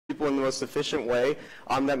people in the most efficient way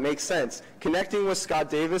that makes sense. Connecting with Scott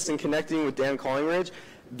Davis and connecting with Dan Collingridge,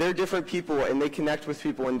 they're different people, and they connect with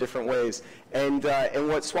people in different ways. And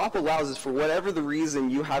what Swop allows is, for whatever the reason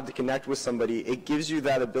you have to connect with somebody, it gives you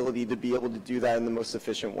that ability to be able to do that in the most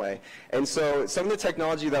efficient way. And so some of the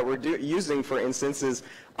technology that we're using, for instance, is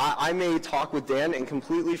I may talk with Dan and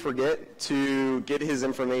completely forget to get his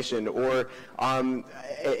information, or and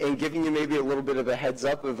giving you maybe a little bit of a heads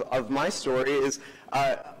up of my story is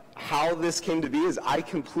how this came to be is I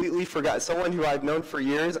completely forgot. Someone who I've known for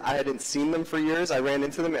years, I hadn't seen them for years, I ran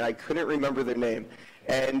into them and I couldn't remember their name.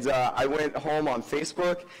 And I went home on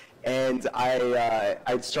Facebook and I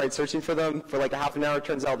tried searching for them for like a half an hour.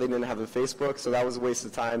 Turns out they didn't have a Facebook, so that was a waste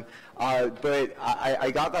of time. But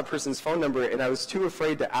I got that person's phone number, and I was too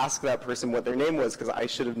afraid to ask that person what their name was, because I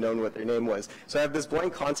should have known what their name was. So I have this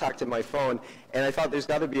blank contact in my phone, and I thought there's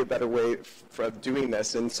got to be a better way of doing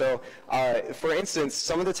this. And so, for instance,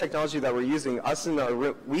 some of the technology that we're using,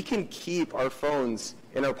 we can keep our phones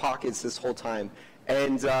in our pockets this whole time.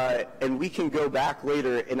 And we can go back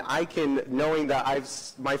later, and I can, knowing that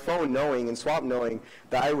my phone knowing and Swop knowing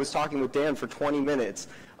that I was talking with Dan for 20 minutes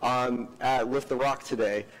at Lift the Rock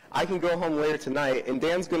today, I can go home later tonight, and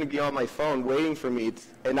Dan's going to be on my phone waiting for me,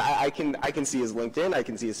 and I can see his LinkedIn, I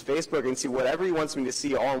can see his Facebook, I can see whatever he wants me to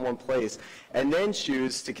see all in one place, and then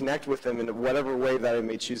choose to connect with him in whatever way that I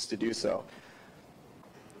may choose to do so.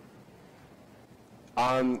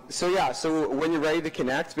 So when you're ready to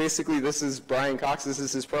connect, basically this is Brian Cox, this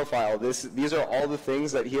is his profile. These are all the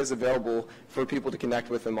things that he has available for people to connect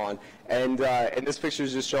with him on. And this picture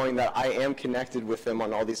is just showing that I am connected with him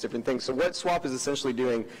on all these different things. So what Swop is essentially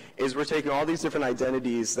doing is we're taking all these different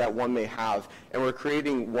identities that one may have, and we're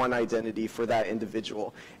creating one identity for that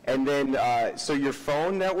individual. And then, so your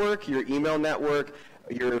phone network, your email network,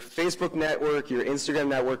 your Facebook network, your Instagram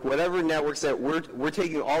network, whatever networks that we're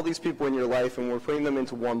taking all these people in your life and we're putting them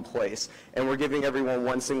into one place, and we're giving everyone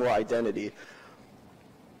one single identity.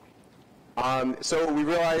 So we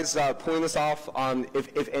realized pulling this off,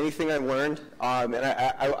 if anything I learned, and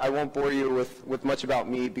I won't bore you with much about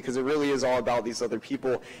me, because it really is all about these other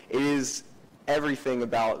people. It is everything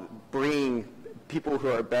about bringing people who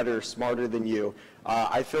are better, smarter than you.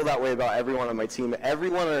 I feel that way about everyone on my team.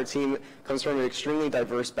 Everyone on our team comes from an extremely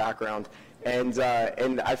diverse background, and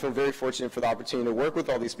I feel very fortunate for the opportunity to work with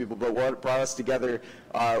all these people. But what brought us together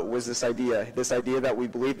was this idea that we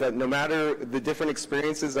believe that no matter the different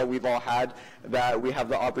experiences that we've all had, that we have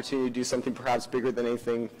the opportunity to do something perhaps bigger than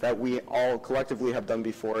anything that we all collectively have done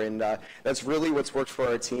before. And that's really what's worked for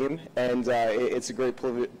our team, and it's a great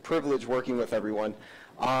privilege working with everyone.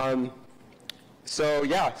 So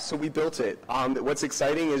we built it. What's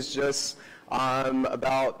exciting is just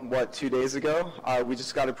about 2 days ago, we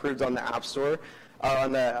just got approved on the App Store,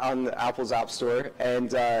 on Apple's App Store,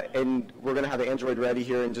 and we're going to have Android ready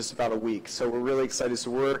here in just about a week. So we're really excited. So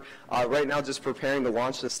we're right now just preparing to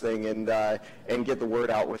launch this thing and get the word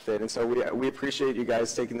out with it. And so we appreciate you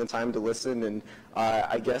guys taking the time to listen. And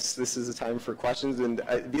I guess this is the time for questions. And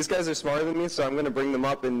these guys are smarter than me, so I'm going to bring them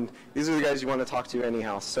up. And these are the guys you want to talk to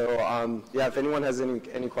anyhow. So yeah, if anyone has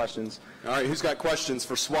any questions. All right, who's got questions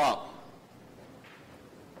for Swop?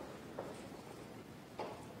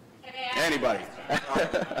 Anybody? So I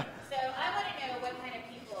want to know what kind of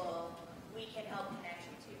people we can help connect you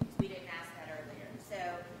to, because we didn't ask that earlier. So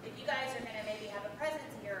if you guys are going to maybe have a presence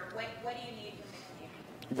here, what do you need from the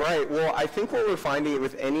community? Right. Well, I think what we're finding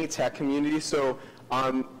with any tech community, so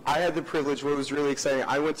I had the privilege, what was really exciting,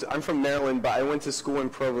 I'm from Maryland, but I went to school in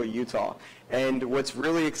Provo, Utah. And what's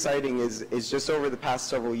really exciting is just over the past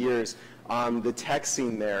several years, the tech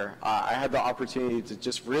scene there, I had the opportunity to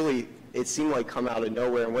just really, it seemed like, come out of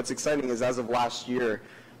nowhere. And what's exciting is, as of last year,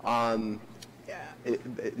 Provo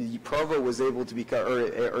was able to become,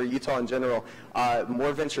 or Utah in general,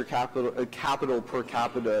 more venture capital per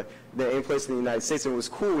capita than any place in the United States. And what was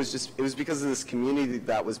cool was it was because of this community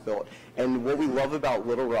that was built. And what we love about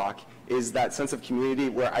Little Rock is that sense of community,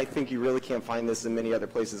 where I think you really can't find this in many other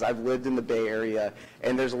places. I've lived in the Bay Area,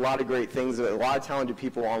 and there's a lot of great things, a lot of talented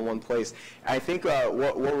people on one place. And I think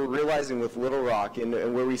what we're realizing with Little Rock, and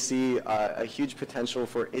where we see a huge potential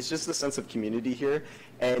for, is just the sense of community here.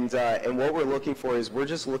 And what we're looking for is, we're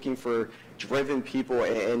just looking for driven people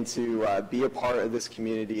and to be a part of this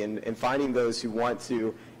community, and finding those who want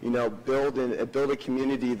to, build a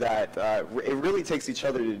community that it really takes each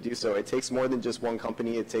other to do so. It takes more than just one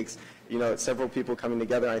company. It takes several people coming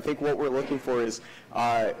together. And I think what we're looking for is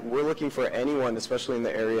we're looking for anyone, especially in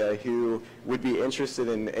the area, who would be interested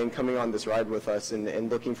in coming on this ride with us, and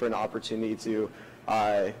looking for an opportunity to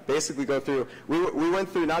basically go through. We went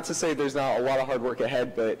through, not to say there's not a lot of hard work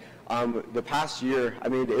ahead, but the past year, I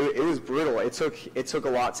mean, it was brutal. It took a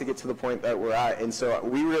lot to get to the point that we're at, and so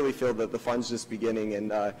we really feel that the fun's just beginning,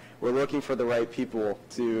 and we're looking for the right people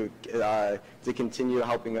to continue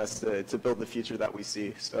helping us to build the future that we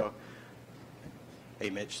see. So, hey,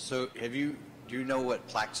 Mitch. So, do you know what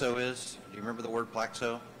Plaxo is? Do you remember the word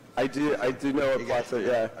Plaxo? I do know what Plaxo.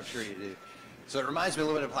 Yeah, I'm sure you do. So it reminds me a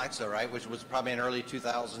little bit of Plaxo, right? Which was probably in early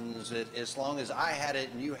 2000s. As long as I had it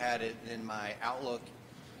and you had it, then my Outlook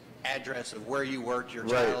address of where you worked, your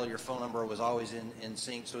title, your phone number was always in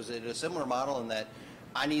sync. So is it a similar model in that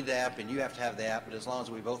I need the app and you have to have the app, but as long as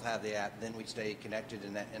we both have the app, then we stay connected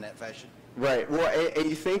in that fashion? Right. Well, and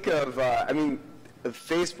you think of, I mean,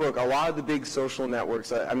 Facebook, a lot of the big social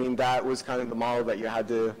networks, I mean, that was kind of the model that you had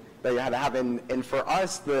to have. And for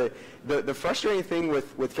us, the frustrating thing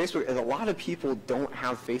with Facebook is a lot of people don't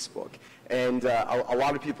have Facebook. And a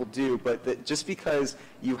lot of people do, but just because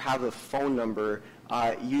you have a phone number,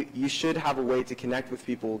 you should have a way to connect with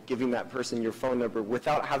people, giving that person your phone number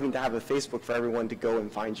without having to have a Facebook for everyone to go and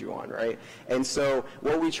find you on, right? And so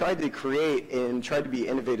what we tried to create and tried to be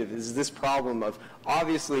innovative is this problem of,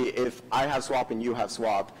 obviously, if I have Swap and you have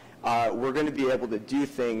Swap, we're going to be able to do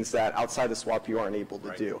things that outside of Swap you aren't able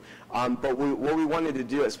to do. But what we wanted to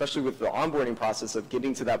do, especially with the onboarding process of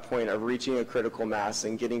getting to that point of reaching a critical mass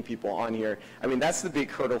and getting people on here, I mean, that's the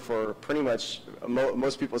big hurdle for pretty much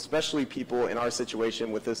most people, especially people in our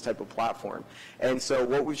situation with this type of platform. And so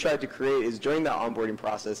what we tried to create is during that onboarding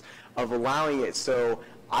process of allowing it so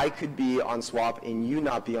I could be on Swap and you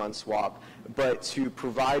not be on Swap, but to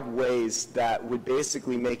provide ways that would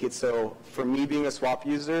basically make it so for me being a Swap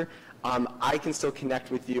user, I can still connect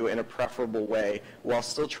with you in a preferable way while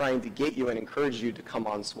still trying to get you and encourage you to come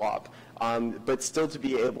on Swap, but still to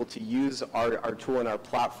be able to use our tool and our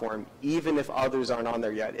platform even if others aren't on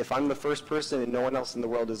there yet. If I'm the first person and no one else in the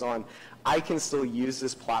world is on, I can still use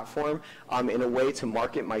this platform in a way to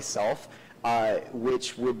market myself,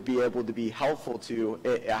 which would be able to be helpful to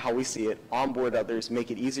how we see it, onboard others, make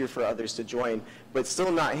it easier for others to join, but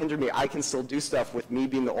still not hinder me. I can still do stuff with me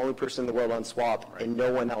being the only person in the world on Swap and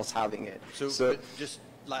no one else having it. So just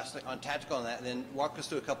last thing, on tactical on that, then walk us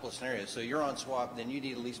through a couple of scenarios. So you're on Swap, then you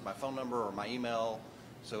need at least my phone number or my email.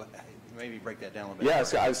 So maybe break that down a little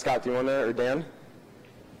bit. Yeah, Scott, do you want to, or Dan?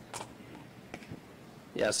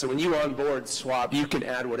 Yeah, so when you onboard Swap, you can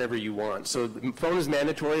add whatever you want. So the phone is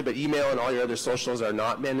mandatory, but email and all your other socials are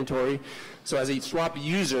not mandatory. So as a Swap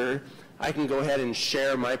user, I can go ahead and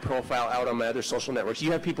share my profile out on my other social networks.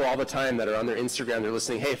 You have people all the time that are on their Instagram, they're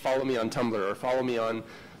listening, hey, follow me on Tumblr, or follow me on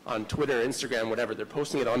Twitter, Instagram, whatever. They're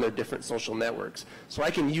posting it on their different social networks. So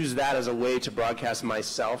I can use that as a way to broadcast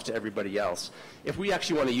myself to everybody else. If we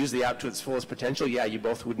actually want to use the app to its fullest potential, yeah, you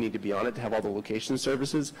both would need to be on it to have all the location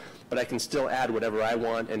services, but I can still add whatever I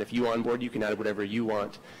want, and if you onboard, you can add whatever you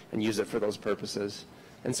want and use it for those purposes.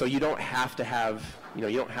 And so you don't have to have, you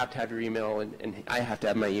don't have to have your email, and I have to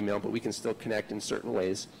have my email, but we can still connect in certain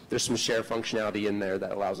ways. There's some share functionality in there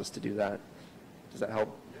that allows us to do that. Does that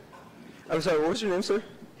help? I'm sorry, what was your name, sir?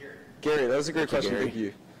 Gary, that was a great question. Gary. Thank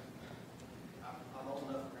you. I'm old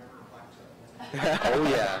enough to remember Plaxo. Oh,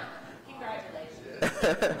 yeah.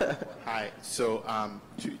 Congratulations. Hi. So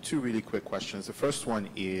two really quick questions. The first one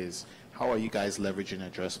is, how are you guys leveraging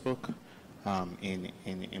Address Book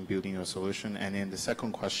in building your solution? And then the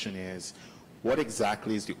second question is, what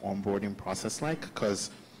exactly is the onboarding process like? Because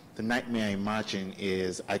the nightmare I imagine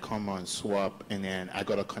is I come on Swap and then I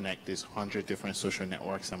got to connect these 100 different social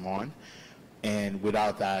networks I'm on. And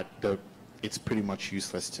without that, it's pretty much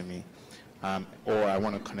useless to me. Or I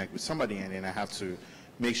want to connect with somebody and then I have to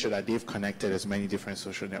make sure that they've connected as many different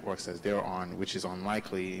social networks as they're on, which is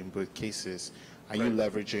unlikely in both cases. Are you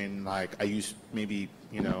leveraging, are you maybe,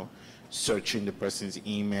 searching the person's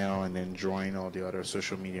email and then drawing all the other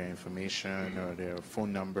social media information or their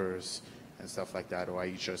phone numbers and stuff like that? Or are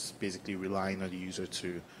you just basically relying on the user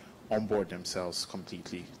to onboard themselves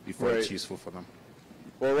completely before it's useful for them?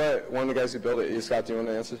 Well, one of the guys who built it, Scott, do you want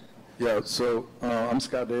to answer? Yeah, so I'm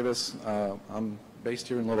Scott Davis. I'm based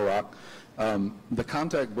here in Little Rock. The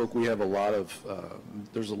contact book, we have a lot of,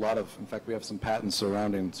 in fact, we have some patents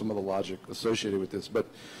surrounding some of the logic associated with this, but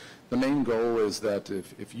the main goal is that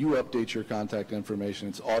if you update your contact information,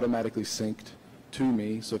 it's automatically synced to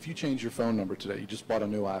me. So if you change your phone number today, you just bought a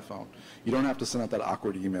new iPhone, you don't have to send out that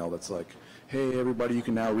awkward email that's like, hey, everybody, you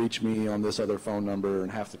can now reach me on this other phone number,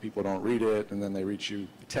 and half the people don't read it, and then they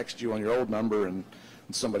text you on your old number and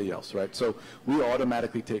somebody else, right? So we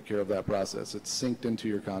automatically take care of that process. It's synced into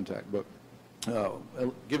your contact book.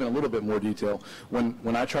 Giving a little bit more detail,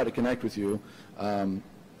 when I try to connect with you,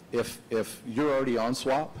 If you're already on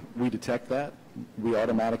Swap, we detect that. We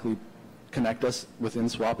automatically connect us within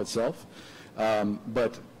Swap itself.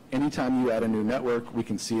 But anytime you add a new network, we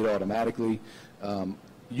can see it automatically.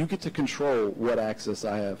 You get to control what access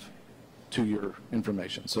I have to your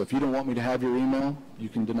information. So if you don't want me to have your email, you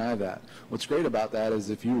can deny that. What's great about that is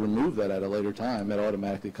if you remove that at a later time, it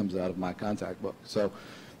automatically comes out of my contact book. So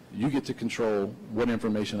you get to control what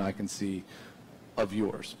information I can see of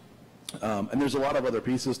yours. And there's a lot of other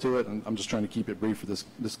pieces to it, and I'm just trying to keep it brief for this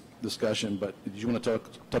discussion, but did you want to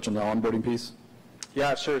touch on the onboarding piece?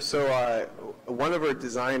 Yeah, sure. So one of our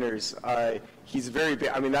designers, he's very big.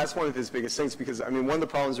 I mean, that's one of his biggest things because, I mean, one of the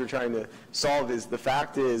problems we're trying to solve is the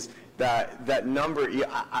fact is that number,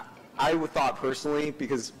 I would thought personally,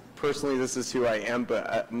 because personally this is who I am,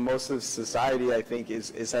 but most of society, I think,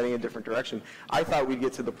 is heading a different direction. I thought we'd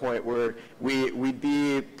get to the point where we'd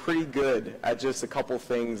be pretty good at just a couple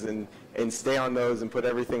things and stay on those and put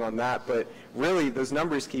everything on that. But really, those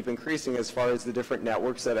numbers keep increasing as far as the different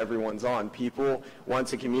networks that everyone's on. People want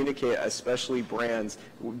to communicate, especially brands,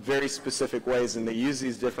 very specific ways, and they use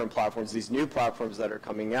these different platforms, these new platforms that are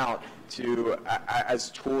coming out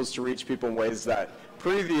as tools to reach people in ways that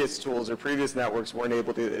previous tools or previous networks weren't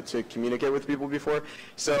able to communicate with people before.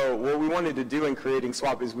 So what we wanted to do in creating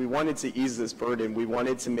Swop is we wanted to ease this burden. We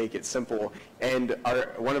wanted to make it simple. And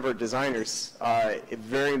one of our designers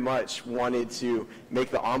very much wanted to make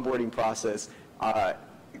the onboarding process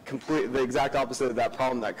the exact opposite of that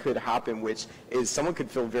problem that could happen, which is someone could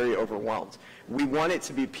feel very overwhelmed. We want it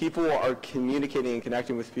to be people are communicating and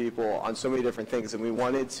connecting with people on so many different things, and we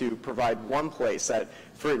wanted to provide one place that,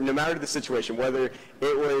 for no matter the situation, whether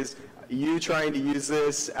it was you trying to use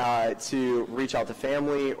this to reach out to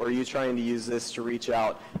family, or you trying to use this to reach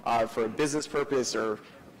out for a business purpose, or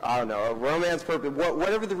I don't know, a romance purpose,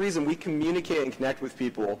 whatever the reason, we communicate and connect with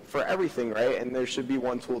people for everything, right? And there should be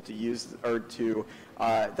one tool to use or to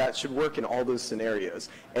that should work in all those scenarios.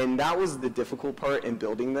 And that was the difficult part in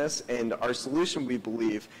building this. And our solution, we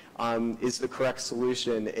believe, is the correct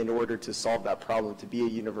solution in order to solve that problem, to be a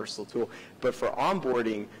universal tool. But for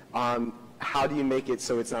onboarding, how do you make it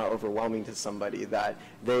so it's not overwhelming to somebody, that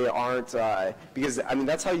they aren't, because, I mean,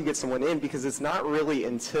 that's how you get someone in, because it's not really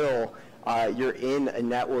until you're in a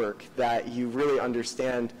network that you really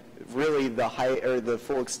understand really the height or the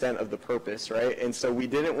full extent of the purpose, right? And so we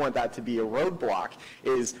didn't want that to be a roadblock.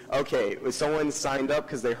 Is, okay, if someone signed up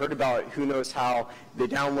because they heard about it, who knows how, they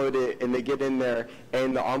download it and they get in there,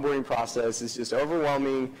 and the onboarding process is just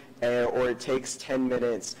overwhelming, or it takes 10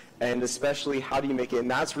 minutes, and especially how do you make it,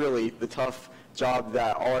 and that's really the tough job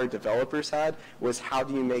that all our developers had, was how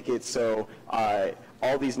do you make it so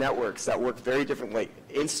all these networks that work very differently,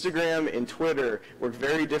 Instagram and Twitter work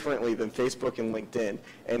very differently than Facebook and LinkedIn,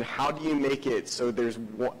 and how do you make it so there's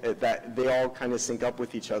that they all kind of sync up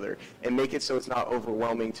with each other and make it so it's not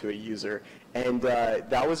overwhelming to a user. And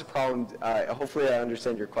that was a problem. Hopefully I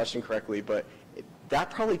understand your question correctly, but that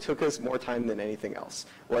probably took us more time than anything else.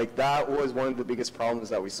 Like, that was one of the biggest problems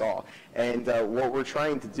that we saw. And what we're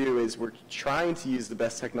trying to do is we're trying to use the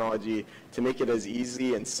best technology to make it as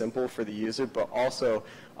easy and simple for the user, but also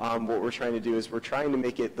what we're trying to do is we're trying to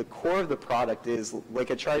make it, the core of the product is, like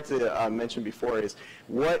I tried to mention before, is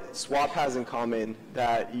what Swop has in common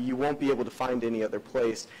that you won't be able to find any other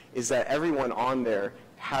place, is that everyone on there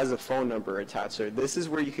has a phone number attached there. This is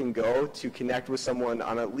where you can go to connect with someone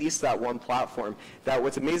on at least that one platform. That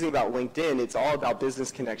what's amazing about LinkedIn, it's all about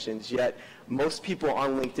business connections, yet most people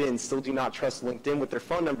on LinkedIn still do not trust LinkedIn with their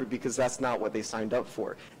phone number because that's not what they signed up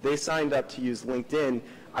for. They signed up to use LinkedIn.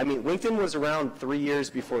 I mean, LinkedIn was around 3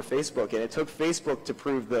 years before Facebook, and it took Facebook to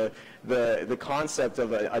prove the concept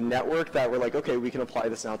of a network that we're like, okay, we can apply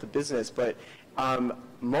this now to business. But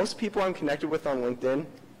most people I'm connected with on LinkedIn,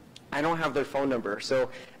 I don't have their phone number. So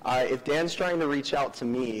if Dan's trying to reach out to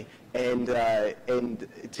me and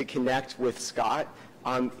to connect with Scott,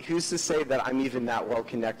 who's to say that I'm even that well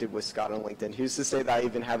connected with Scott on LinkedIn? Who's to say that I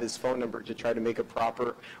even have his phone number to try to make a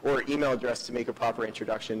proper, or email address to make a proper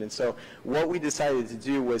introduction? And so what we decided to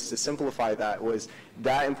do was to simplify that, was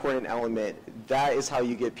that important element. That is how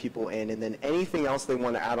you get people in. And then anything else they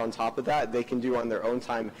want to add on top of that, they can do on their own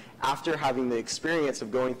time after having the experience of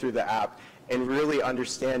going through the app and really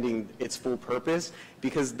understanding its full purpose,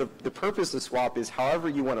 because the purpose of Swop is however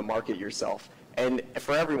you want to market yourself. And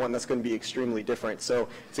for everyone, that's going to be extremely different. So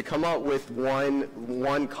to come up with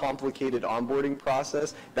one complicated onboarding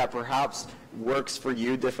process that perhaps works for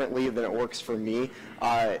you differently than it works for me,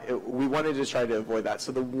 we wanted to try to avoid that.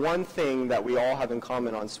 So the one thing that we all have in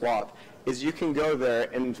common on Swop is you can go there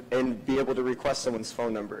and be able to request someone's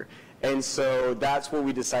phone number. And so that's what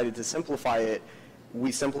we decided to simplify it.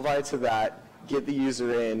 We simplify it to that. get the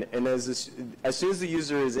user in, and as soon as the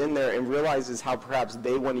user is in there and realizes how perhaps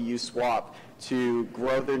they want to use Swop to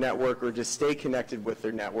grow their network or to stay connected with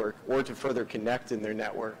their network or to further connect in their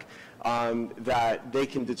network, that they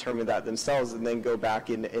can determine that themselves and then go back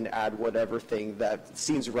and add whatever thing that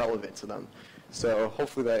seems relevant to them. So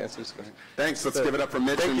hopefully that answers the question. Thanks. Let's give it up for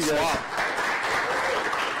Mitch and Swop.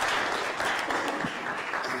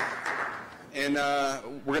 And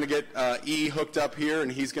we're going to get E hooked up here,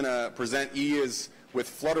 and he's going to present. E is with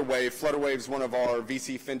Flutterwave. Flutterwave is one of our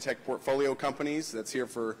VC FinTech portfolio companies that's here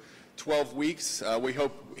for 12 weeks. We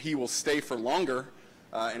hope he will stay for longer,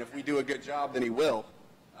 and if we do a good job, then he will.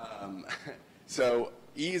 So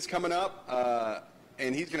E is coming up,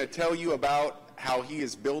 and he's going to tell you about how he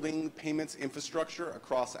is building payments infrastructure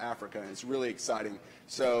across Africa, and it's really exciting.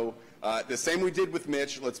 So the same we did with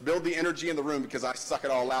Mitch. Let's build the energy in the room because I suck it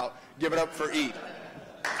all out. Give it up for E.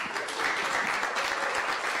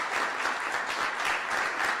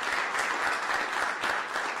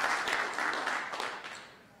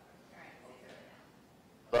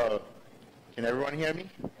 Hello. Can everyone hear me?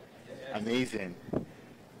 Amazing.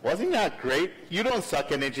 Wasn't that great? You don't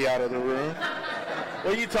suck energy out of the room.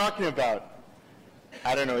 What are you talking about?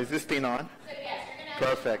 I don't know. Is this thing on?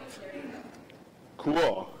 Perfect.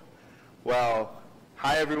 Cool. Well,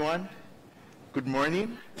 hi everyone. Good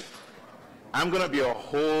morning. I'm going to be a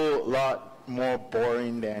whole lot more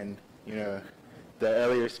boring than, the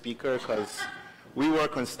earlier speaker because we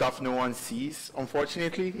work on stuff no one sees,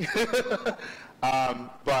 unfortunately.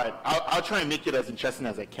 But I'll try and make it as interesting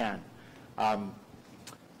as I can.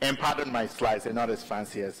 And pardon my slides, they're not as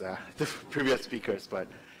fancy as the previous speakers, but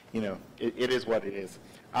it is what it is.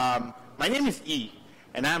 My name is E,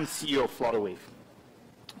 and I'm CEO of Flutterwave.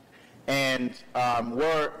 And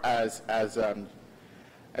we're, as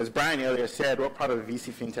Brian earlier said, we're part of the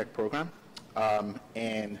VC FinTech program,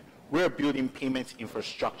 and we're building payments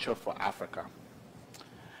infrastructure for Africa.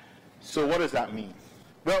 So what does that mean?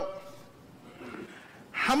 Well,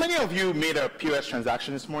 how many of you made a POS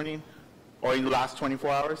transaction this morning or in the last 24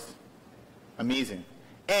 hours? Amazing.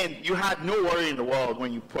 And you had no worry in the world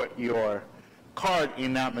when you put your card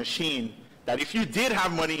in that machine that if you did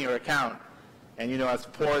have money in your account, and as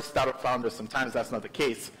poor startup founders, sometimes that's not the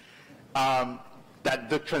case, that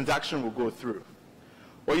the transaction will go through.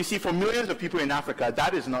 Well, you see, for millions of people in Africa,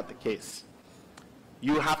 that is not the case.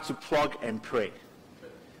 You have to plug and pray.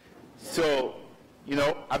 So,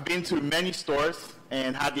 I've been to many stores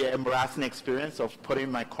and had the embarrassing experience of putting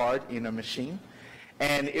my card in a machine,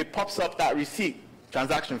 and it pops up that receipt.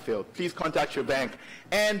 Transaction failed. Please contact your bank.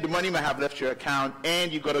 And the money might have left your account,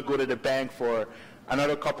 and you got to go to the bank for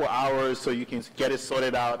another couple hours so you can get it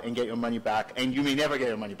sorted out and get your money back, and you may never get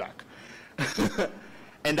your money back.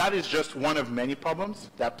 And that is just one of many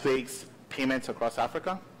problems that plagues payments across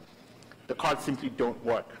Africa. The cards simply don't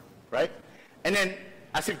work, right? And then,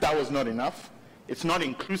 as if that was not enough, it's not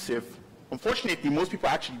inclusive. Unfortunately, most people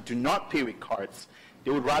actually do not pay with cards.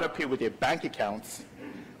 They would rather pay with their bank accounts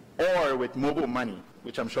or with mobile money,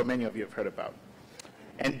 which I'm sure many of you have heard about.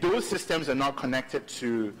 And those systems are not connected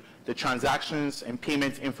to the transactions and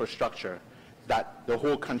payments infrastructure that the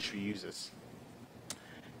whole country uses.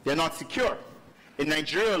 They're not secure. In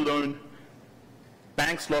Nigeria alone,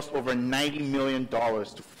 banks lost over $90 million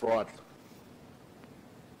to fraud.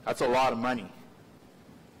 That's a lot of money.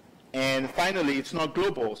 And finally, it's not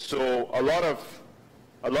global. So a lot of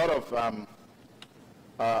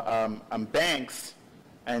banks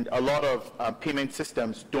and a lot of payment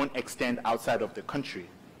systems don't extend outside of the country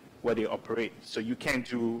where they operate. So you can't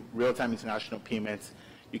do real-time international payments.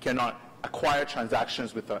 You cannot acquire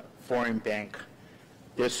transactions with a foreign bank.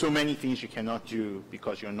 There's so many things you cannot do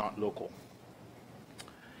because you're not local.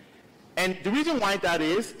 And the reason why that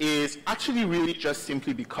is actually really just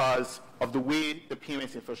simply because of the way the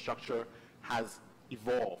payments infrastructure has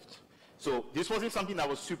evolved. So this wasn't something that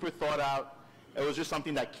was super thought out. It was just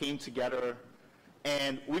something that came together.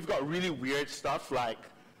 And we've got really weird stuff like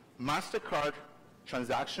MasterCard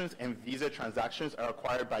transactions and Visa transactions are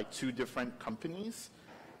acquired by two different companies.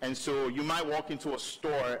 And so you might walk into a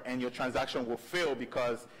store and your transaction will fail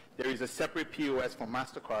because there is a separate POS for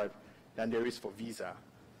MasterCard than there is for Visa.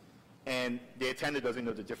 And the attendant doesn't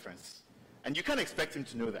know the difference. And you can't expect him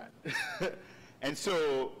to know that. And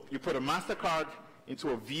so you put a MasterCard into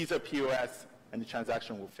a Visa POS and the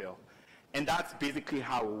transaction will fail. And that's basically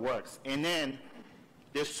how it works. And then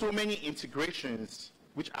there's so many integrations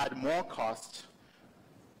which add more cost,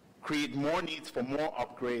 create more needs for more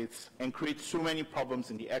upgrades, and create so many problems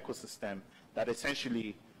in the ecosystem that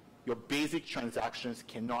essentially your basic transactions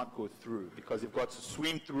cannot go through because you've got to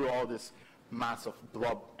swim through all this mass of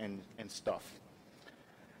blob and stuff.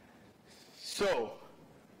 So,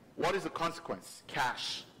 what is the consequence?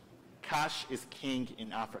 Cash. Cash is king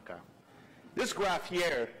in Africa. This graph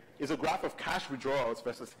here is a graph of cash withdrawals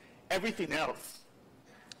versus everything else.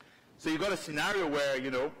 So you got a scenario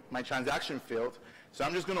where, my transaction failed, so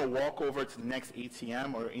I'm just going to walk over to the next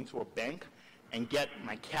ATM or into a bank and get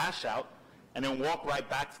my cash out and then walk right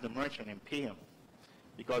back to the merchant and pay him.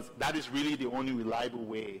 Because that is really the only reliable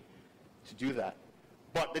way to do that.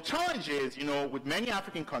 But the challenge is, with many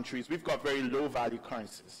African countries, we've got very low value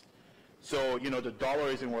currencies. So, the dollar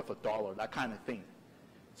isn't worth a dollar, that kind of thing.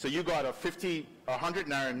 So you got a 100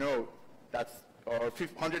 naira note or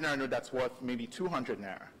 100 naira note that's worth maybe 200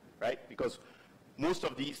 naira, right? Because most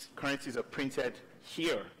of these currencies are printed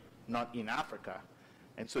here, not in Africa.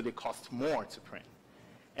 And so they cost more to print.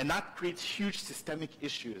 And that creates huge systemic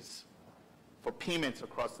issues for payments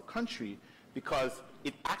across the country because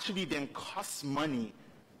it actually then costs money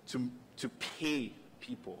to pay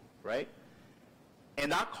people, right?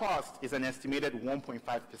 And that cost is an estimated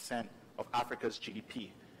 1.5% of Africa's GDP.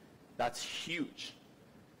 That's huge.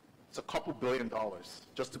 It's a couple $2 billion,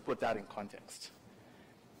 just to put that in context.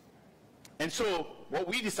 And so what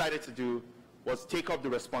we decided to do was take up the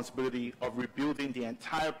responsibility of rebuilding the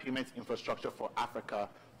entire payments infrastructure for Africa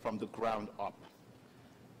from the ground up.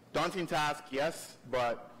 Daunting task, yes,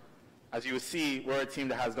 but as you will see, we're a team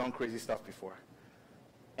that has done crazy stuff before.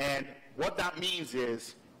 And what that means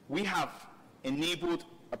is we have enabled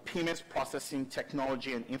a payments processing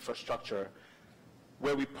technology and infrastructure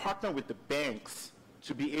where we partner with the banks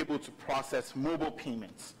to be able to process mobile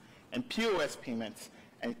payments and POS payments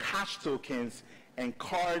and cash tokens and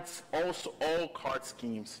cards, also all card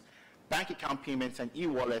schemes, bank account payments and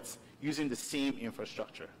e-wallets using the same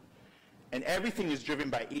infrastructure. And everything is driven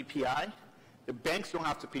by API. The banks don't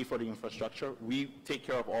have to pay for the infrastructure. We take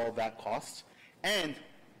care of all of that cost. And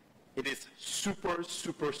it is super,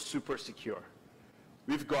 super, super secure.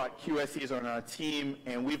 We've got QSEs on our team,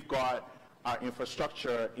 and we've got our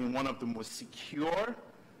infrastructure in one of the most secure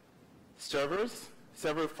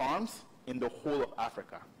server farms in the whole of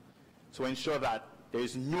Africa to ensure that there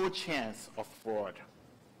is no chance of fraud.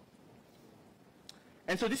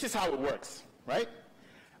 And so this is how it works, right?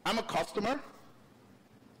 I'm a customer.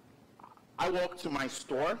 I walk to my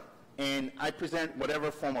store, and I present whatever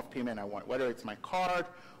form of payment I want, whether it's my card,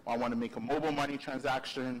 or I want to make a mobile money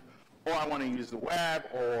transaction, or I want to use the web,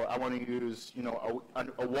 or I want to use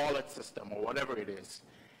a wallet system, or whatever it is.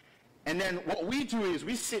 And then what we do is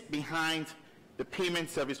we sit behind the payment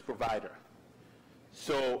service provider.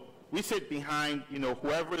 So we sit behind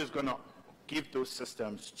whoever is going to give those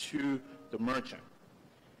systems to the merchant.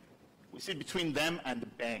 We sit between them and the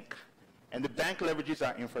bank. And the bank leverages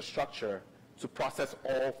our infrastructure to process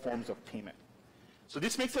all forms of payment. So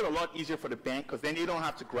this makes it a lot easier for the bank because then they don't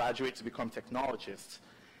have to graduate to become technologists.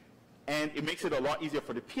 And it makes it a lot easier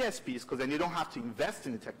for the PSPs because then they don't have to invest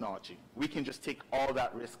in the technology. We can just take all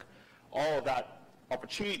that risk, all of that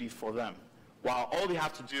opportunity for them, while all they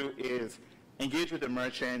have to do is engage with the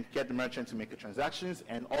merchant, get the merchant to make the transactions,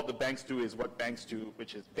 and all the banks do is what banks do,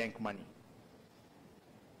 which is bank money.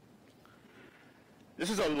 This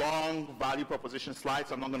is a long value proposition slide,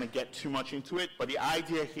 so I'm not going to get too much into it, but the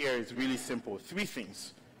idea here is really simple. 3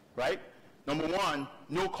 things, right? Number 1,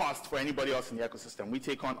 no cost for anybody else in the ecosystem. We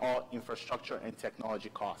take on all infrastructure and technology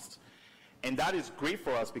costs. And that is great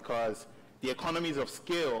for us because the economies of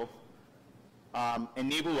scale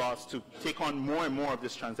enable us to take on more and more of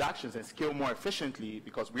these transactions and scale more efficiently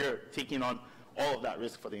because we're taking on all of that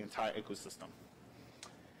risk for the entire ecosystem.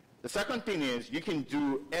 The second thing is you can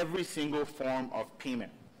do every single form of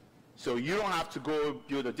payment. So you don't have to go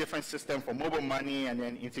build a different system for mobile money and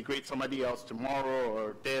then integrate somebody else tomorrow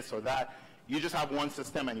or this or that. You just have one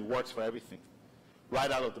system and it works for everything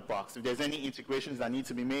right out of the box. If there's any integrations that need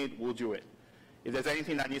to be made, we'll do it. If there's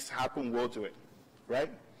anything that needs to happen, we'll do it,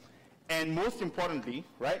 right? And most importantly,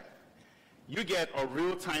 right, you get a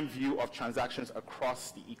real-time view of transactions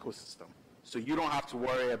across the ecosystem. So you don't have to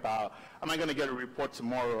worry about, am I going to get a report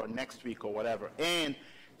tomorrow or next week or whatever. And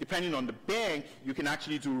depending on the bank, you can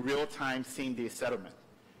actually do real-time same-day settlement.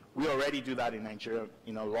 We already do that in Nigeria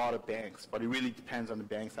in a lot of banks, but it really depends on the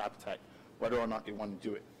bank's appetite, whether or not they want to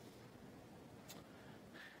do it.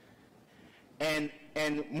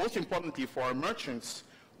 And most importantly for our merchants,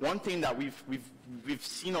 one thing that we've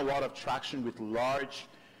seen a lot of traction with large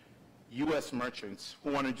US merchants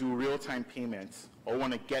who want to do real-time payments or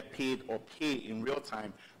want to get paid or pay in real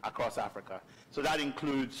time across Africa. So that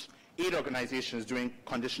includes aid organizations doing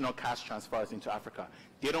conditional cash transfers into Africa.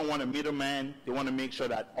 They don't want a middleman. They want to make sure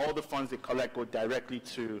that all the funds they collect go directly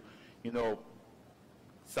to,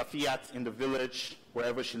 Safiat in the village,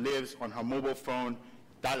 wherever she lives, on her mobile phone,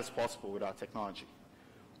 That is possible with our technology.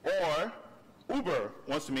 Or Uber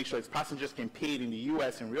wants to make sure its passengers can pay it in the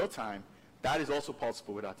US in real time. That is also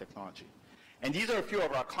possible with our technology. And these are a few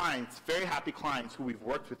of our clients, very happy clients who we've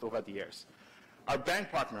worked with over the years. Our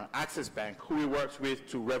bank partner, Access Bank, who we worked with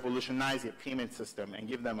to revolutionize their payment system and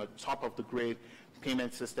give them a top-of-the-grade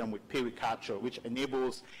payment system with Pay with Capture, which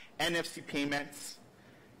enables NFC payments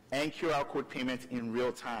and QR code payments in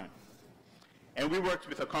real time. And we worked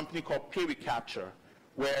with a company called Pay with Capture,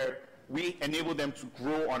 where we enable them to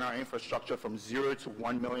grow on our infrastructure from 0 to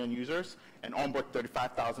 1 million users and onboard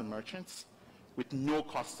 35,000 merchants with no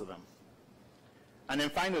cost to them. And then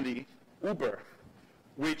finally, Uber,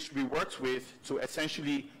 which we worked with to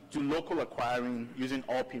essentially do local acquiring using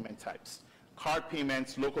all payment types. Card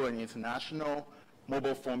payments, local and international,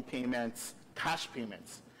 mobile phone payments, cash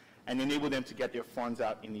payments, and enable them to get their funds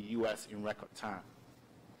out in the US in record time.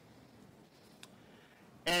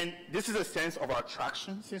 And this is a sense of our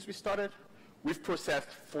traction since we started. We've processed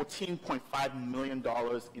 $14.5 million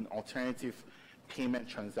in alternative payment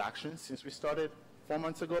transactions since we started 4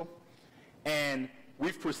 months ago. And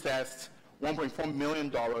we've processed $1.4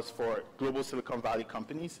 million for global Silicon Valley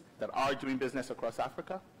companies that are doing business across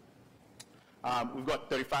Africa. We've got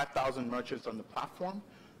 35,000 merchants on the platform,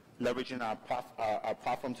 leveraging our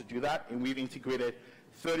platform to do that. And we've integrated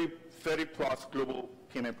 30 plus global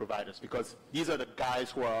payment providers, because these are the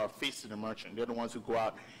guys who are face to the merchant. They're the ones who go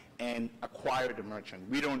out and acquire the merchant.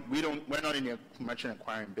 We're not in the merchant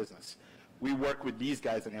acquiring business. We work with these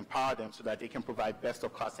guys and empower them so that they can provide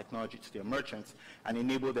best-of-class technology to their merchants and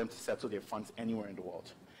enable them to settle their funds anywhere in the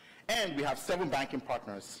world. And we have 7 banking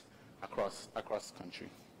partners across the country.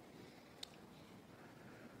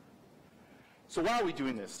 So why are we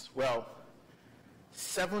doing this? Well,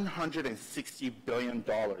 $760 billion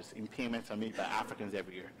in payments are made by Africans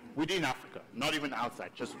every year. Within Africa, not even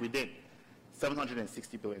outside, just within.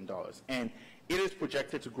 $760 billion. And it is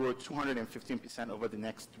projected to grow 215% over the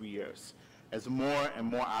next 3 years as more and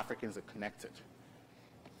more Africans are connected.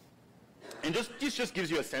 And this just gives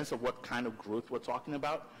you a sense of what kind of growth we're talking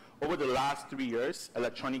about. Over the last 3 years,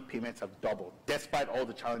 electronic payments have doubled, despite all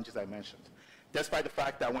the challenges I mentioned. Despite the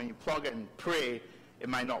fact that when you plug and pray, it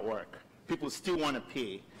might not work. People still want to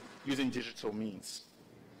pay using digital means.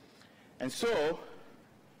 And so,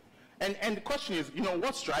 and the question is,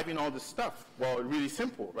 what's driving all this stuff? Well, really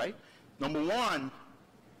simple, right? Number one,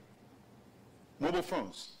 mobile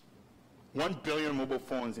phones. 1 billion mobile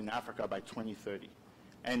phones in Africa by 2030.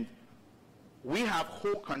 And we have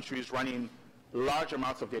whole countries running large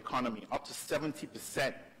amounts of the economy, up to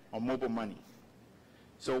 70% on mobile money.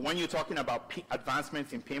 So when you're talking about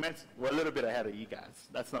advancements in payments, we're a little bit ahead of you guys.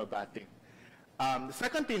 That's not a bad thing. The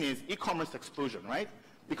second thing is e-commerce explosion, right?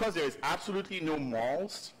 Because there is absolutely no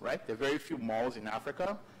malls, right? There are very few malls in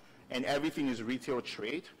Africa, and everything is retail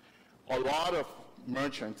trade. A lot of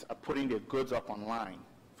merchants are putting their goods up online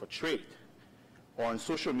for trade or on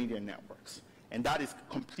social media networks. And that is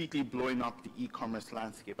completely blowing up the e-commerce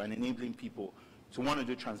landscape and enabling people to want to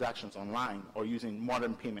do transactions online or using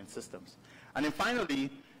modern payment systems. And then finally,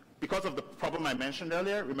 because of the problem I mentioned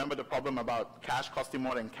earlier, remember the problem about cash costing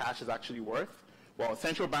more than cash is actually worth? Well,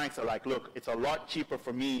 central banks are like, look, it's a lot cheaper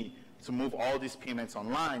for me to move all these payments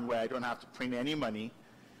online where I don't have to print any money,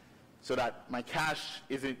 so that my cash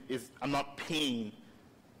I'm not paying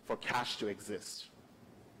for cash to exist.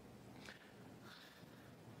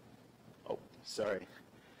 Oh, sorry.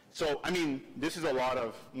 So, I mean, this is a lot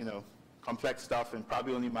of, complex stuff and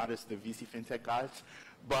probably only matters to the VC FinTech guys.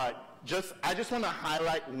 But I just want to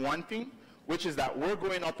highlight one thing, which is that we're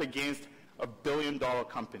going up against a $1 billion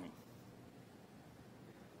company.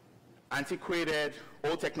 Antiquated,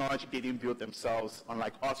 old technology they didn't build themselves,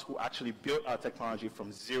 unlike us who actually built our technology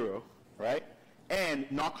from zero, right? And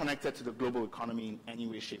not connected to the global economy in any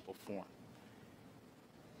way, shape, or form.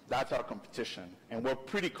 That's our competition. And we're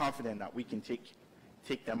pretty confident that we can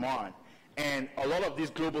take them on. And a lot of these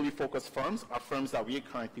globally focused firms are firms that we are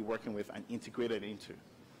currently working with and integrated into.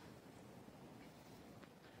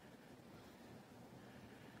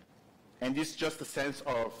 And this is just a sense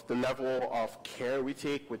of the level of care we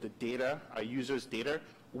take with the data, our users' data.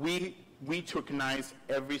 We tokenize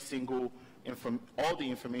every single, all the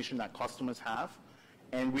information that customers have,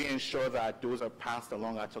 and we ensure that those are passed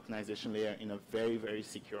along our tokenization layer in a very, very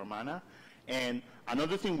secure manner. And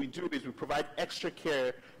another thing we do is we provide extra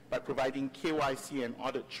care by providing KYC and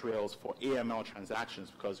audit trails for AML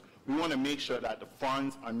transactions, because we want to make sure that the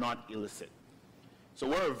funds are not illicit. So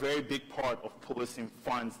we're a very big part of policing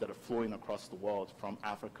funds that are flowing across the world from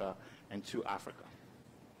Africa and to Africa.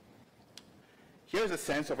 Here's a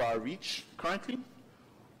sense of our reach currently.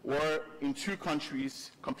 We're in 2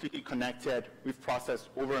 countries, completely connected. We've processed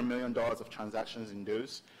over $1 million of transactions in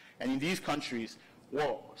those. And in these countries,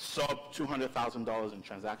 we're sub $200,000 in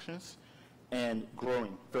transactions and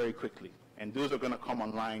growing very quickly. And those are going to come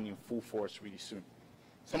online in full force really soon.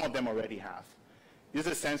 Some of them already have. This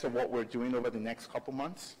is a sense of what we're doing over the next couple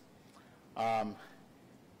months.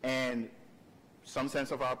 And some sense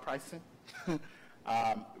of our pricing.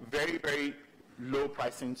 Very, very low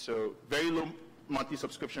pricing, so very low monthly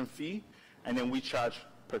subscription fee, and then we charge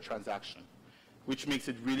per transaction, which makes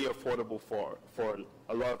it really affordable for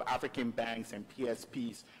a lot of African banks and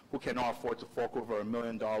PSPs who cannot afford to fork over $1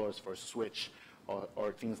 million for a switch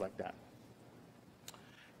or things like that.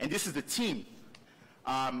 And this is the team.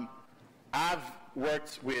 I've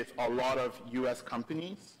worked with a lot of US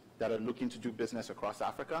companies that are looking to do business across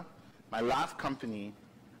Africa. My last company,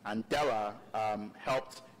 Andela,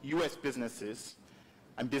 helped US businesses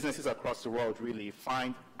and businesses across the world really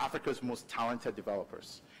find Africa's most talented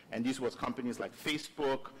developers. And these was companies like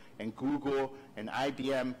Facebook and Google and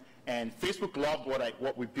IBM. And Facebook loved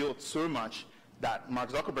what we built so much that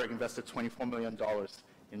Mark Zuckerberg invested $24 million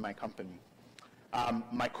in my company.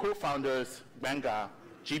 My co-founders, Benga,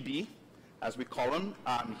 GB, as we call him,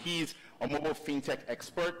 he's a mobile fintech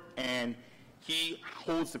expert, and he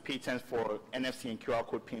holds the patent for NFC and QR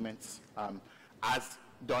code payments as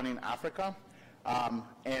done in Africa.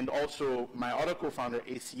 And also my other co-founder,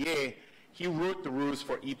 ACA, he wrote the rules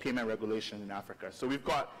for e-payment regulation in Africa. So we've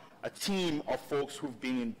got a team of folks who've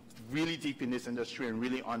been really deep in this industry and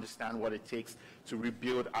really understand what it takes to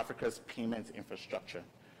rebuild Africa's payments infrastructure.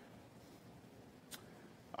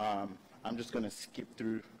 I'm just going to skip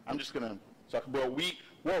through. I'm just going to talk about,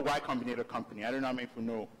 we're a Y Combinator company. I don't know how many people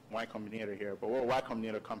know Y Combinator here, but we're a Y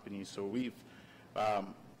Combinator company. So we are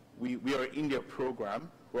an India program.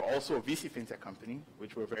 We're also a VC fintech company,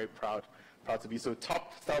 which we're very proud to be. So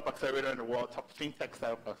top startup accelerator in the world, top fintech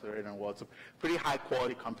startup accelerator in the world. So pretty high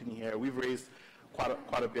quality company here. We've raised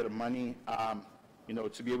quite a bit of money,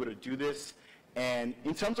 to be able to do this. And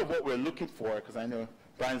in terms of what we're looking for, because I know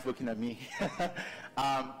Brian's looking at me,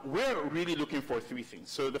 we're really looking for 3 things.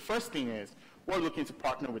 So the first thing is we're looking to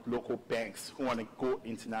partner with local banks who want to go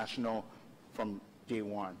international from day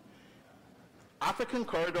one. African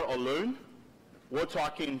corridor alone, we're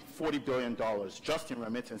talking $40 billion just in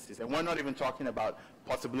remittances. And we're not even talking about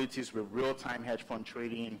possibilities with real-time hedge fund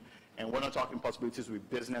trading, and we're not talking possibilities with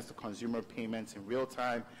business-to-consumer payments in real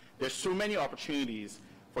time. There's so many opportunities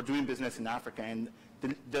for doing business in Africa, and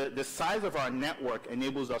the size of our network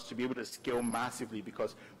enables us to be able to scale massively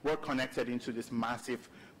because we're connected into this massive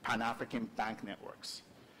Pan-African bank networks.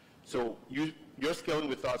 So you're scaling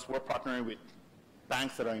with us, we're partnering with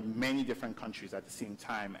banks that are in many different countries at the same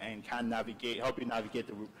time and can help you navigate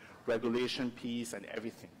the regulation piece and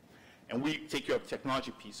everything. And we take care of the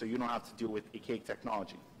technology piece, so you don't have to deal with archaic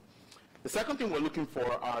technology. The second thing we're looking for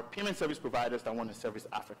are payment service providers that want to service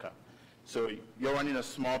Africa. So you're running a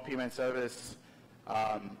small payment service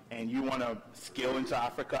and you want to scale into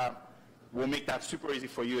Africa, we'll make that super easy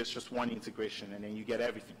for you. It's just one integration and then you get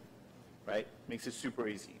everything, right? Makes it super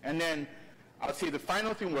easy. And then I'll say the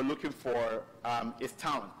final thing we're looking for is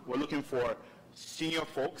talent. We're looking for senior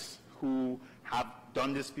folks who have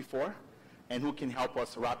done this before and who can help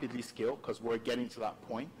us rapidly scale because we're getting to that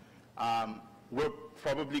point. We're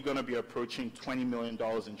probably going to be approaching $20 million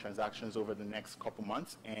in transactions over the next couple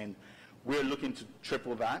months, and we're looking to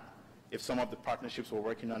triple that if some of the partnerships we're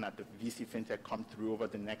working on at the VC FinTech come through over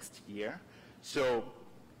the next year. So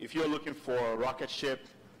if you're looking for a rocket ship,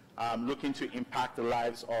 looking to impact the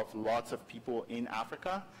lives of lots of people in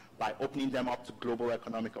Africa by opening them up to global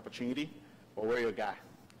economic opportunity, well, we're your guy.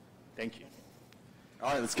 Thank you.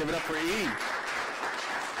 All right, let's give it up for E.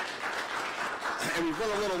 And we've run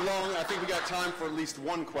a little long. I think we got time for at least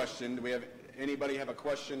one question. Do we have anybody have a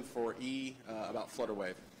question for E about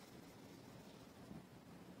Flutterwave?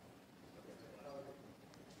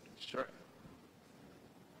 Sure.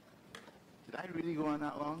 Did I really go on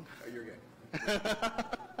that long? Oh, you're good.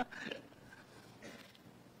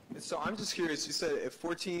 So I'm just curious, you said it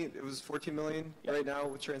was 14 million right now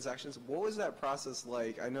with transactions. What was that process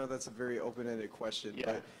like? I know that's a very open-ended question,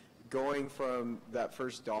 but going from that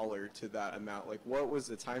first dollar to that amount, like what was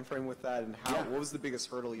the time frame with that, and what was the biggest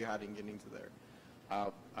hurdle you had in getting to there?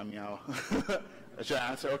 Should I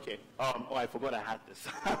answer? Okay. I forgot I had this.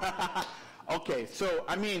 Okay, so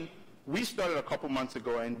we started a couple months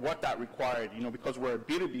ago, and what that required, because we're a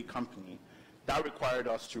B2B company, that required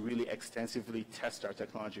us to really extensively test our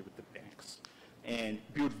technology with the banks and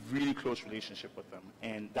build really close relationship with them.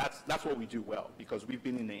 And that's what we do well, because we've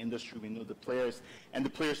been in the industry, we know the players, and the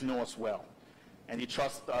players know us well. and they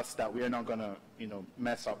trust us that we are not going to,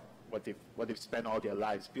 mess up what they've spent all their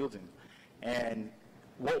lives building. And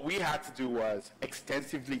what we had to do was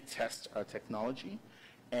extensively test our technology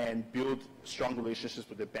and build strong relationships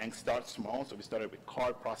with the bank. Start small, so we started with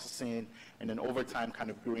card processing, and then over time kind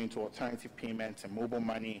of grew into alternative payments and mobile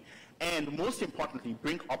money, and most importantly,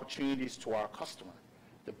 bring opportunities to our customer,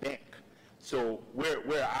 the bank. So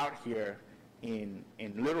we're out here in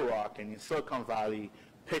Little Rock and in Silicon Valley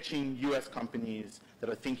pitching U.S. companies that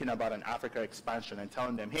are thinking about an Africa expansion and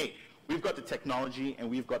telling them, hey, we've got the technology and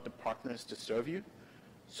we've got the partners to serve you.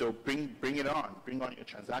 So bring it on, bring on your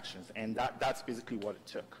transactions, and that's basically what it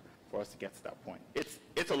took for us to get to that point. It's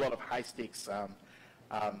a lot of high stakes,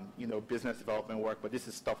 business development work, but this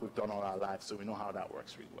is stuff we've done all our lives, so we know how that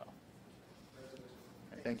works really well.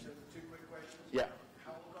 Thank you. Two quick questions. Yeah.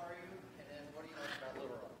 How old are you, and then what do you like about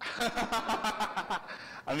Little Rock?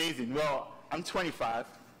 Amazing. Well, I'm 25,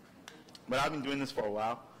 but I've been doing this for a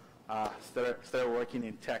while. Started working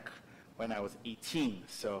in tech when I was 18,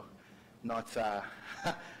 so not.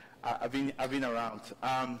 I've been around.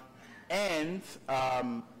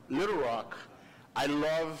 Little Rock, I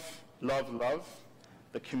love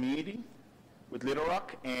the community with Little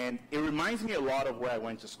Rock, and it reminds me a lot of where I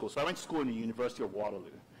went to school. So I went to school in the University of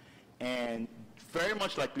Waterloo, and very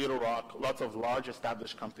much like Little Rock, lots of large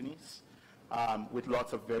established companies with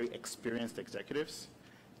lots of very experienced executives,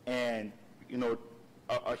 and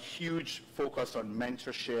a huge focus on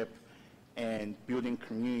mentorship and building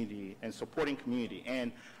community and supporting community.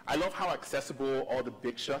 And I love how accessible all the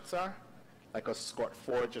big shots are. Like a Scott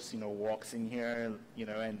Ford just, walks in here,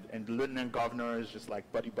 and the lieutenant governor is just like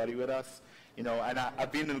buddy with us, and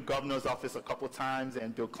I've been in the governor's office a couple times,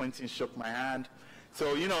 and Bill Clinton shook my hand.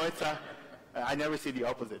 So, it's I never say the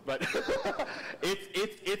opposite, but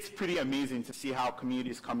it's pretty amazing to see how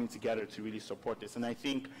communities coming together to really support this. And I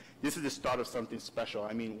think this is the start of something special.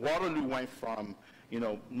 I mean, Waterloo went from,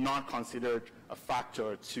 not considered a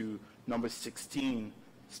factor to number 16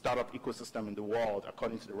 startup ecosystem in the world,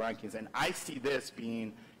 according to the rankings. And I see this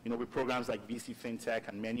being, with programs like VC FinTech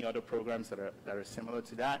and many other programs that are similar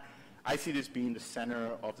to that, I see this being the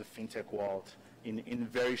center of the FinTech world in a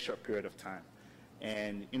very short period of time.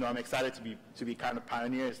 And, I'm excited to be kind of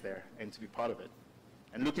pioneers there and to be part of it.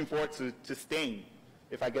 And looking forward to staying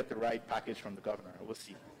if I get the right package from the governor. We'll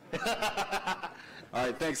see. All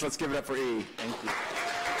right, thanks. Let's give it up for E. Thank you.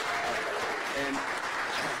 And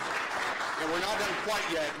we're not done quite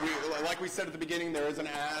yet. Like we said at the beginning, there is an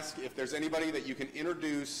ask. If there's anybody that you can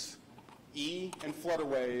introduce E and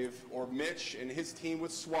Flutterwave or Mitch and his team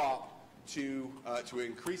with Swop to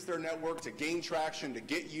increase their network, to gain traction, to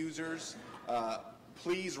get users,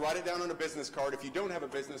 please write it down on a business card. If you don't have a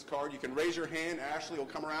business card, you can raise your hand. Ashley will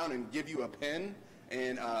come around and give you a pen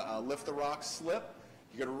and a Lift the Rock slip.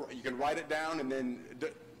 You can write it down, and then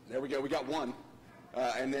there we go. We got one.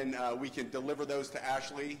 And then we can deliver those to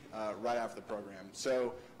Ashley right after the program.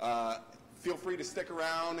 So feel free to stick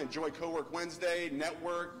around, enjoy Co-work Wednesday,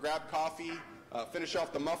 network, grab coffee, finish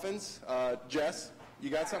off the muffins. Jess, you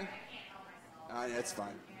got something? It's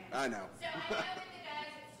fine. I know. So I know that the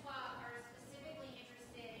guys at Swop are specifically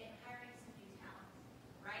interested in hiring some new talent,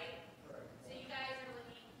 right? So you guys are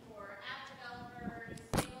looking for app developers,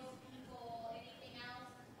 salespeople, anything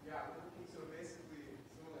else? Yeah, we're looking, so basically,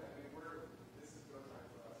 this is go time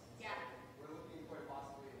for us. Yeah. So we're looking quite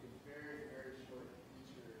possibly in a very, very short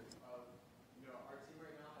future of, our team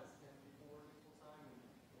right now has 10 people working full time, and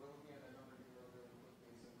we're looking at that number to grow really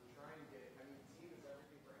quickly. So we're trying to get, team is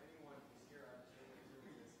everything for anyone who's here at doing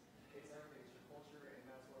this. It's everything, it's your culture, and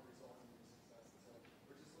that's what results in your success. And so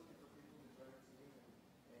we're just looking for people to join our team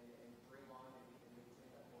and bring on and maintain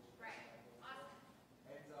that culture. Right. Awesome.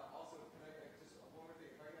 And also, just one more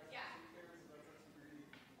thing. If I can ask two favors, if that's up to Rudy.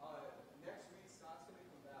 Next week, Scott's going to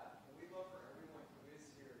come back. And we'd love for everyone who is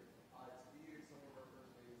here to be some of our first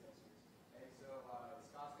beta testers. And so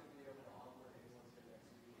Scott's going to be able to onboard anyone here next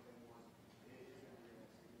week. If anyone is going to be here next week.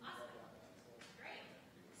 Awesome. Great.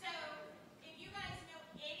 So if you guys know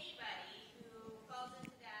anybody who falls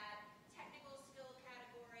into that technical skill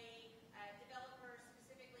category, developer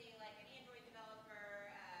specifically like an Android developer,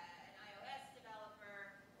 an iOS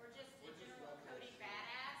developer, or just a general coding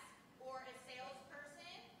badass, or a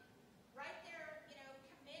salesperson, right there,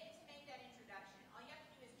 commit to make that introduction. All you have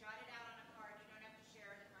to do is jot it out on a card. You don't have to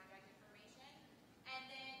share the contact information. And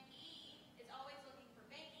then E is always looking for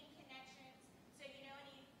banking connections. So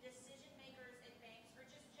any decision makers at banks, or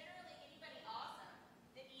just generally anybody awesome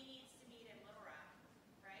that E needs to meet in Little Rock,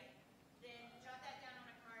 right? Then jot that down on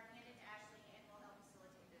a card, hand it to Ashley, and we'll help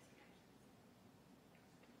facilitate those connections.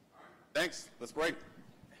 Thanks. Let's break.